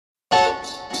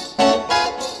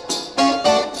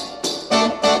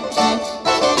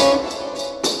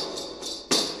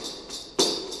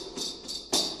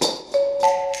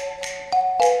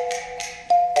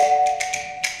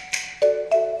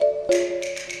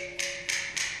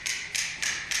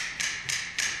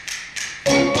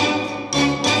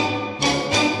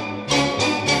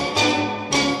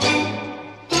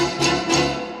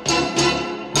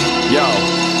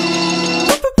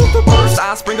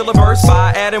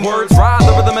adding words. Rhyme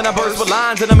the rhythm and I burst with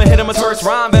lines, and I'ma hit 'em with first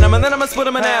rhyme venom, and then I'ma split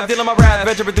 'em in half, dealing my wrath,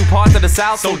 venturing through parts of the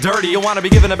South so dirty you wanna be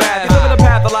given a bath. You living a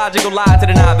pathological lie to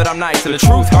deny that I'm nice, and the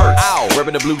truth hurts. Ow,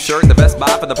 ripping the blue shirt, the best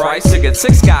buy for the price. To get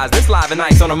 6 guys this live and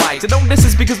nice on the mic. So don't diss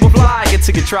us because we're fly. Get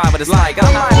sick and try what it's like.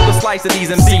 I'm mindful of a slice of these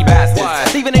MC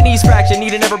bastards. Leaving an East fraction,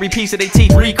 needing every piece of their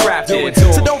teeth recrafted.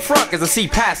 So don't front cause I see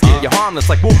past it. You're harmless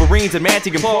like Wolverines and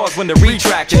Mantic and claws when they're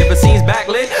retracted. If a scene's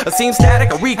backlit, a scene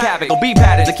static, or wreak havoc, or be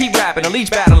padded to keep rapping, a leech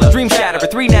battler, dream shatter for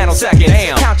 3 nanoseconds.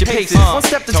 Damn, count your paces. One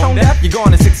step to tone deaf, you're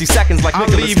gone in 60 seconds like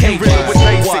Nicolas Cage. With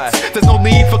basics. There's no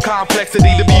need for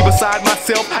complexity to be beside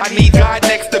myself. I need God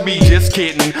next to me. Just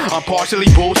kidding. I'm partially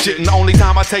bullshitting. The only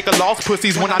time I take a loss,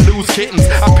 pussies, when I lose kittens.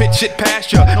 I pitch shit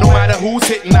past ya, no matter who's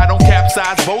hitting. I don't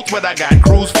capsize votes, but I got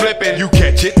crews flipping. You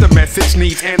catch it, the message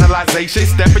needs analyzation.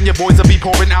 Stepping, your boys will be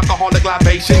pouring alcoholic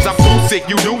libations. I'm too sick,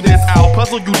 you knew this. I'll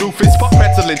puzzle you doofus. Fuck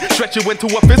penciling, stretch you into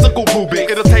a physical Rubik.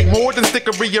 It'll take more than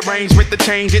sticker rearrangement to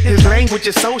change it. His language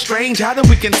is so strange, how do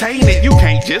we contain it? You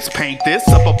can't just paint this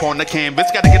up upon the canvas.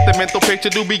 Gotta get the mental picture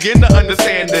to begin to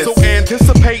understand this. So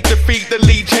anticipate defeat, the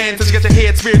lead chances. Get your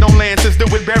head speared on lances, do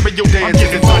it burial dances.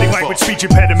 I'm giving body language, speech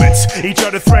impediments. Each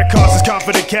other threat causes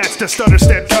confident cats to stutter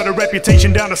step. Cut a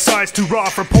reputation down to size too raw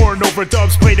for pouring over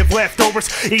dubs. Plate of leftovers,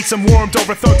 eat some warmed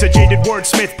over thugs. A jaded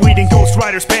wordsmith, bleeding ghost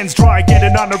writers, pens dry,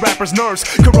 getting on the rapper's nerves,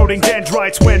 corroding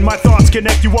dendrites. When my thoughts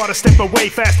connect, you ought to step away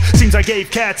fast. Seems I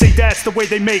gave cats, ain't that's the way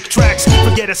they make tracks.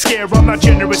 Forget a scare, I'm not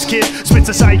generous kid. Spit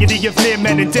society of nim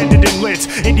and intended in lids.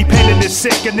 Independent is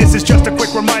sick, and this is just a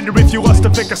quick reminder. If you lust to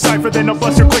pick a cipher, then I'll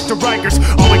bust your click to Rikers.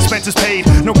 All expenses paid,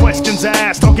 no questions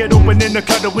asked. I'll get open in the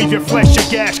cut to leave your flesh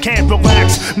a gash. Can't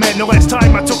relax, man, the last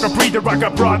time I took a breather, I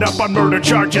got brought up on murder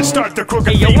charges. Start the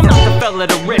crooked fever. Hey yo, I'm not the fella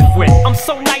to riff with. I'm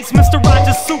so nice, Mr.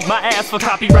 Rogers, suit my ass for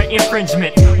copyright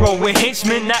infringement. Roll with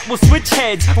henchmen that will switch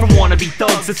heads from wannabe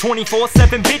thugs to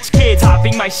 24/7 bitch kids.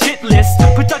 Hopping my shit list,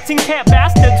 producing camp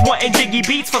bastards wanting jiggy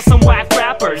beats for some whack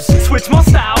rappers. Switch my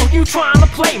style, you trying to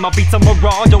play my beats, I'm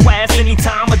raw your ass any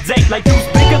time of day. Like Deuce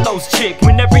Bigelow's chick.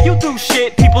 Whenever you do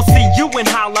shit, people see you and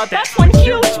holla, that's one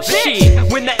huge bitch.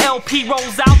 Shit, when the LP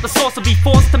rolls out, the source will be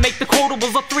forced to make the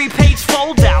quotables a 3-page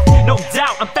fold out. No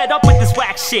doubt, I'm fed up with this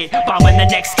whack shit. Bombing the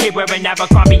next kid wearing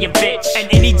Abercrombie and bitch. And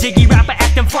any jiggy rapper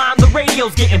acting fly on the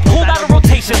radio's getting pulled out of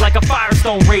rotation like a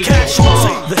Firestone radio.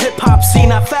 The hip-hop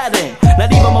scene I fat in.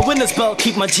 Not even my winner's belt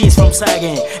keep my jeans from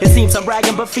sagging. It seems I'm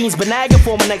bragging, but fiends been nagging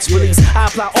for my next release. I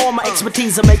apply all my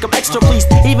expertise and make them extra pleased.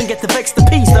 Even get to vex the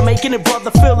piece, they're making it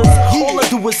brother feelings. All I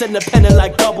do is independent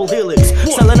like double helix.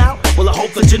 Selling out? Well, I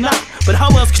hope that you're not. But how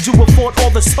else could you afford all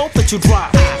the soap that you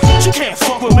drop? You can't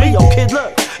fuck with me, yo kid,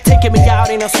 look. Taking me out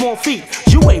ain't a small feat.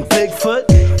 You ain't Bigfoot.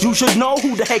 You should know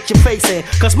who the heck you're facing,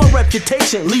 cause my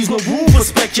reputation leaves no room for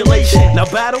speculation. Now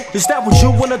battle, is that what you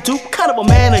wanna do? Kind of a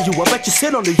man are you? I bet you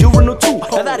sit on the urinal too.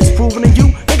 Now that is proven to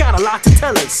you, they got a lot to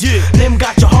tell us. Yeah, them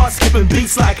got your heart skipping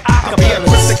beats like acapellas. I be a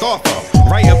cryptic author,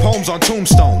 writing poems on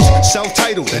tombstones.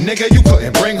 Self-titled, the nigga you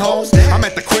couldn't bring home. I'm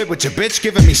at the crib with your bitch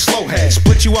giving me slow head.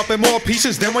 Split you up in more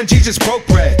pieces than when Jesus broke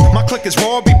bread. My clique is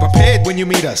raw, be prepared when you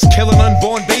meet us. Kill an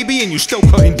unborn baby and you still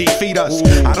couldn't defeat us.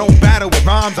 I don't battle with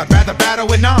rhymes, I'd rather battle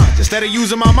with nines. Instead of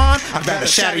using my mind, I'd rather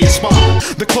shatter your spine.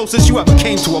 The closest you ever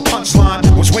came to a punchline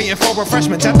was waiting for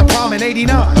refreshments at the prom in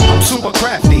 '89. I'm super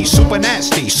crafty, super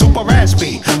nasty, super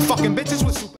raspy. Fucking